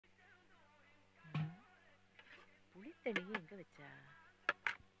குடித்தண்ணியை எங்க வச்சா?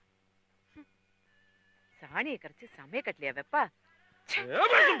 சாணியை கரைச்சு சமய கட்டலையா வெப்பா?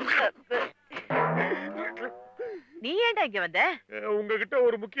 நீ ஏன்டா இங்க வந்த? உங்ககிட்ட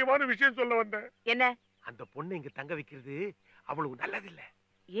ஒரு முக்கியமான விஷயம் சொல்ல வந்தேன். என்ன? அந்த பொண்ணு இங்க தங்க வைக்கிறது அவ்வளவு நல்லதில்ல.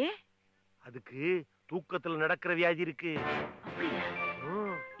 ஏன்? அதுக்கு தூக்கத்துல நடக்கிற வியாதி இருக்கு. அப்படியா?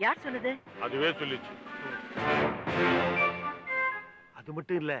 யார் சொன்னது? அதுவே சொல்லிச்சு. அது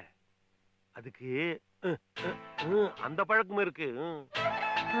மட்டும் இல்ல, அதுக்கு அந்த பழக்கம் இருக்கு.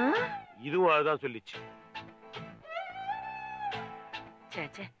 இதுவும் அதுதான் சொல்லிச்சு.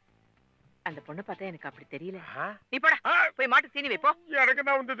 அந்த பொண்ணு பார்த்தா எனக்கு அப்படி தெரியல. நீ போடா, போய் மாட்டு தீனி வைப்போ. எனக்கு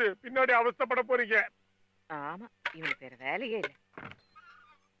தான் வந்தது, பின்னாடி அவஸ்தைப்பட போறீங்க. ஆமா, இவனுக்கு வேற வேலையே இல்ல.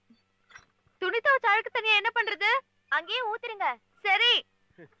 துணி துவைச்ச அழுக்கு தண்ணியை என்ன பண்றது? அங்கேயே ஊத்துருங்க. சரி.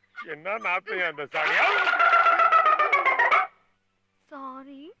 என்ன நாத்தம் அந்த சாணியா?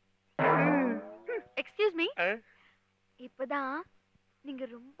 சாரி. Excuse me. இப்பதான் நீங்க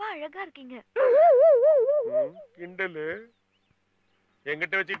ரொம்ப அழகா இருக்கீங்க. கிண்டலு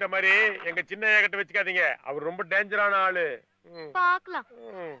எங்கிட்ட வச்சுக்கிட்ட மாதிரி எங்க சின்ன கிட்ட வச்சுக்காதீங்க. அவர் ரொம்ப டேஞ்சரான ஆளு. பாக்கலாம்.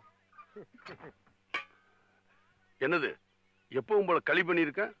 என்னது எப்பவும் போல களி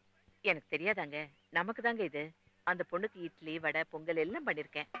பண்ணிருக்க? எனக்கு தெரியாதாங்க, நமக்கு தாங்க இது. அந்த பொண்ணுக்கு இட்லி வடை பொங்கல் எல்லாம்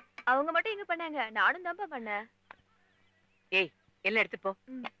பண்ணிருக்கேன். அவங்க மட்டும் எங்க பண்ணாங்க? நானும் தான்ப்பா பண்ணேன். ஏய், எல்லாம் எடுத்து போ.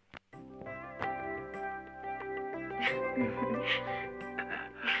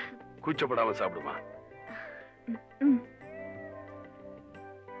 கூச்சப்படாம சாப்பிடுமா?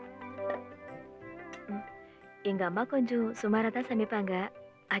 எங்க அம்மா கொஞ்சம் சுமாரா தான் சமைப்பாங்க,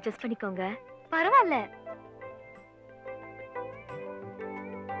 அட்ஜஸ்ட் பண்ணிக்கோங்க. பரவாயில்ல.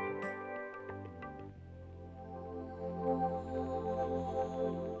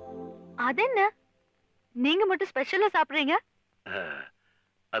 அது என்ன, நீங்க மட்டும் ஸ்பெஷலா சாப்பிடுறீங்க?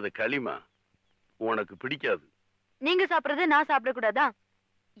 அது களிமா, உனக்கு பிடிக்காது. நீங்க சாப்பிடுறது நான் சாப்பிட கூடாதா?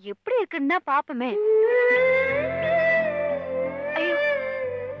 எப்படி இருக்குன்னா பாப்பமே. ஐயோ,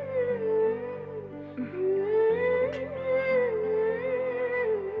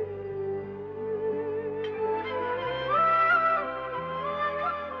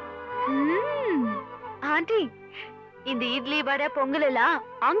 ஆண்டி, இந்த இட்லி வடை பொங்கல் எல்லாம்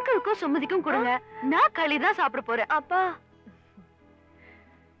அங்கிளுக்கும் சுமதிக்கும் கொடுங்க. நான் களி தான் சாப்பிட போறேன். அப்பா,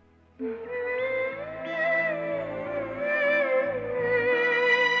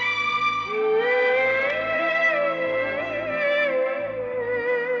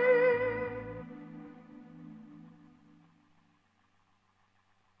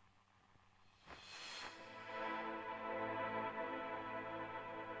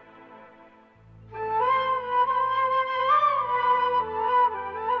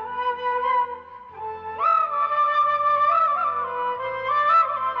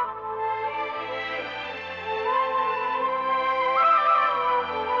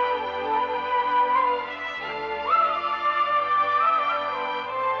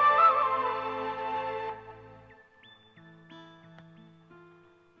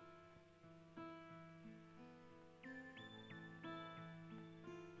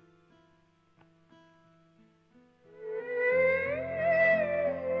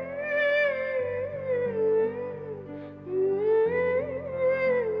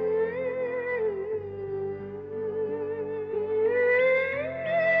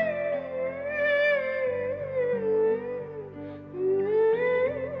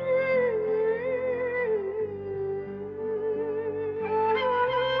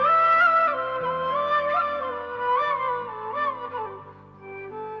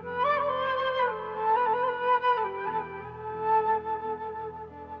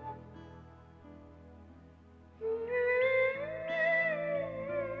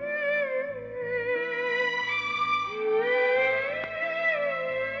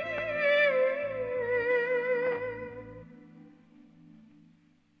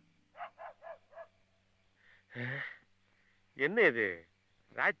 என்ன இது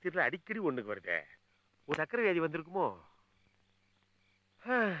ராத்திரில அடிக்கடி ஒண்ணுக்கு வருதே? ஒரு சக்கரை வியாதி வந்திருக்குமோ?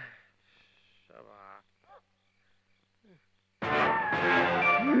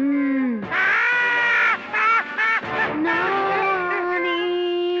 நானே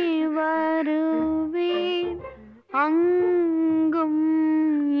வருவேன் அங்கும்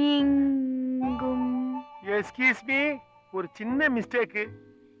இங்கும். எஸ்கியூஸ் மீ, ஒரு சின்ன மிஸ்டேக்.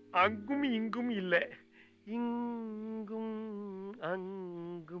 அங்கும் இங்கும் இல்ல, இங்கும்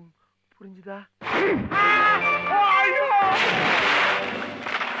அங்கும். புரிஞ்சுதா?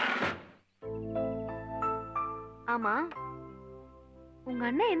 ஆமா, உங்க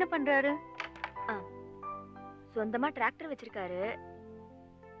அண்ணன் என்ன பண்றாரு? சொந்தமா டிராக்டர் வச்சிருக்காரு,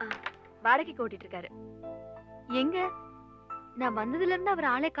 வாடகைக்கு ஓட்டிட்டு இருக்காரு. எங்க நான் வந்ததுல இருந்து அவர்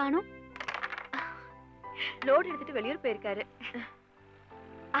ஆளே காணோம். லோட் எடுத்துட்டு வெளியூர் போயிருக்காரு.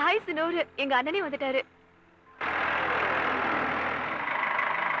 ஹாய் சினோர், எங்க அண்ணனே வந்துட்டாரு.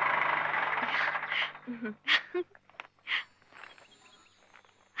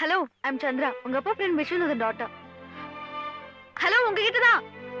 ஹலோ, ஐம் சந்திரா, உங்க அப்பா ஃப்ரெண்ட் விஷ்ணுவோட டாட்டர். ஹலோ, உங்ககிட்ட தான்.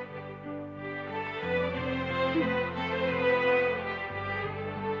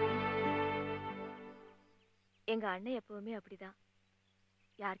 எங்க அண்ணன் எப்பவுமே அப்படிதான்,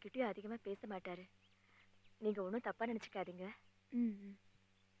 யார்கிட்டயும் அதிகமா பேச மாட்டாரு. நீங்க ஒன்னும் தப்பா நினைச்சுக்காதீங்க.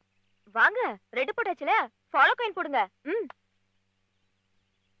 வாங்க, ரெட் போட்டாச்சுல, ஃபாலோ காயின் போடுங்க.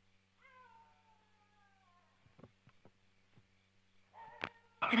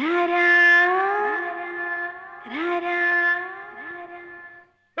 ராரா ராரா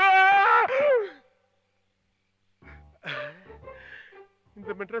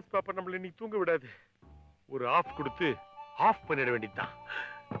இந்த மெட்ராஸ் பாப்பா நம்மள இன்னைக்கு தூங்க விடாது. ஒரு ஆஃப் கொடுத்து ஆஃப் பண்ணிட வேண்டியதுதான்.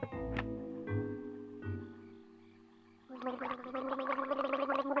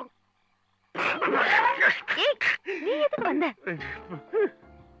 நீ எதுக்கு வந்த?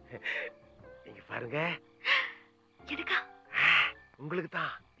 நீங்க பாருங்க. எதுக்கா? உங்களுக்கு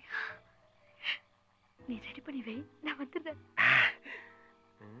தான். நீ ரெடி பண்ணி வை, நான் வந்துடுறேன்.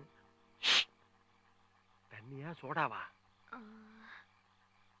 தண்ணியா சோடாவா?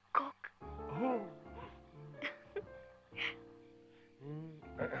 கோக். ஓ.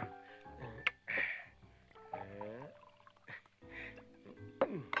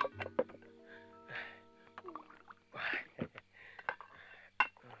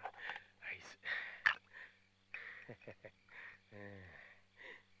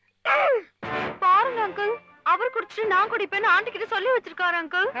 பாருங்க அங்கிள், அவர் குடிச்சிட்டு நான் குடிப்பேன்னு ஆண்டி கிட்ட சொல்லி வச்சிருக்காரு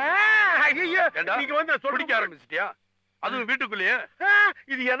அங்கிள். ஐயோ, ஏண்டா, நீங்க வந்து குடிக்க ஆரம்பிச்சிட்டியா? அதுவும் வீட்டுக்குள்ளேயே?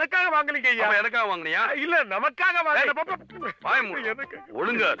 இது எனக்காக வாங்கலீங்க ஐயா. அப்ப எனக்காக வாங்குனியா? இல்ல, நமக்காக வாங்கல. வாய மூடு.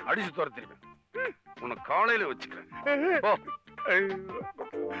 ஒழுங்கா அடிச்சு துரத்திருப்பேன். உன்னை காலையில வச்சுக்கிறேன். போ.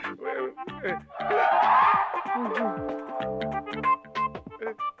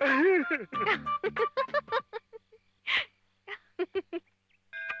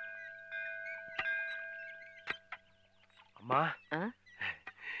 அம்மா,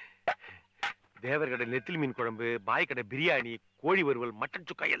 தேவர் கடை நெத்திலி மீன் குழம்பு, பாய் கடை பிரியாணி, கோழி வறுவல், மட்டன்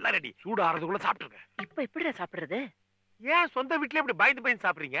சுக்கா எல்லாம் ரெடி. சூடு ஆறதுக்குள்ள சாப்பிட்டுருங்க. இப்ப எப்படிடா சாப்பிடுறது? ஏன் சொந்த வீட்டுல இப்படி பயந்து பயந்து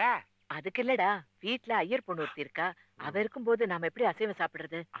சாப்பிடுறீங்க? அதுக்கு இல்லடா, வீட்டுல ஐயர் பொண்ணு ஒருத்தி இருக்கா. அவ இருக்கும்போது நாம எப்படி அசைவம்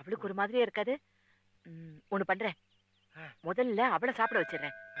சாப்பிடுறது? அவளுக்கு ஒரு மாதிரியா இருக்காது. ஒண்ணு பண்றேன், முதல்ல அவளை சாப்பிட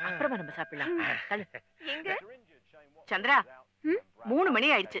வச்சிடறேன், அப்புறமா நம்ம சாப்பிடலாம். எங்க சந்திரா, 3 மணி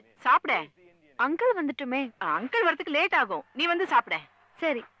ஆயிடுச்சு, சாப்பிட. அங்கிள் வந்துட்டுமே. அங்கிள் வரதுக்கு லேட் ஆகும், நீ வந்து சாப்பிட.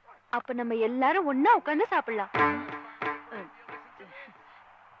 சரி, அப்ப நம்ம எல்லாரும் ஒண்ணா உட்கார்ந்து சாப்பிடலாம்.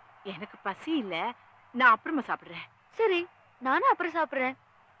 எனக்கு பசி இல்ல, நான் அப்புறமா சாப்பிடுறேன். சரி, நானும் அப்புறம் சாப்பிடுறேன்,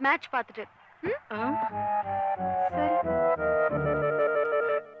 மேட்ச் பார்த்துட்டு. சரி.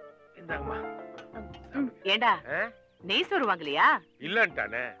 இந்தாங்கம்மா. ஏண்டா, நெய் சோறு வாங்கலையா?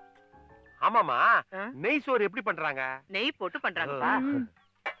 இல்லன்ட்டானே. ஆமாமா, நெய் சோறு எப்படி பண்றாங்க? நெய் போட்டு பண்றாங்கப்பா.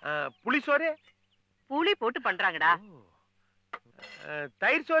 புளி சோறு? புளி போட்டு பண்றாங்கடா.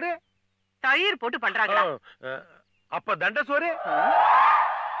 தயிர் சோறு? தயிர் போட்டு பண்றாங்கடா. அப்ப தண்ட சோறு?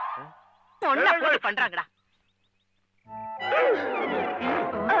 ஒண்ணா போட்டு பண்றாங்கடா.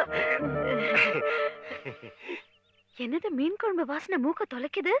 என்னது, மீன் குழம்பு வாசனை மூக்க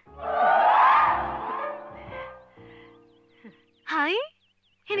தொலைக்குது. ஹாய்,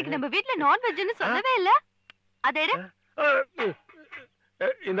 எனக்கு நம்ம வீட்ல நான்வெஜ்னு சொல்லவே இல்ல. அதை எடு.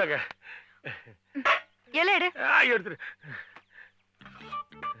 இந்தாங்க. எல்லாம் எடு. எடுத்துரு.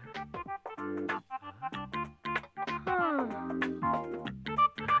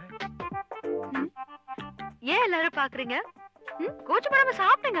 ஏன் எல்லாரும் பாக்குறீங்க? கூச்சப்படாம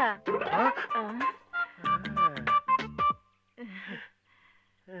சாப்பிடுங்க.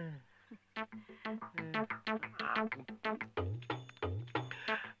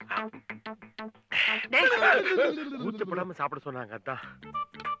 கூச்சப்படாம சாப்பிட சொன்னாங்க. அதான்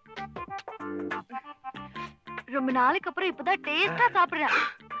ரொம்ப நாளைக்கு அப்புறம் இப்பதான் டேஸ்டா சாப்பிடுறேன்.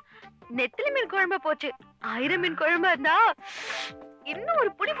 நெத்திலி மீன் குழம்பு போச்சு, 1000 மீன் குழம்பு இருந்தா இன்னும்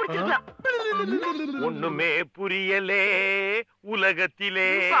ஒரு புடி பிடிச்சிருக்கலாம். ஒண்ணுமே புரியலே உலகத்திலே.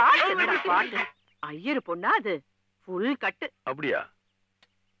 பாட்டு ஐயர் பொண்ணா அது, ஃபுல் கட்டு. அப்படியா?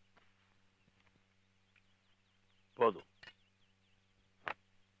 போதும்.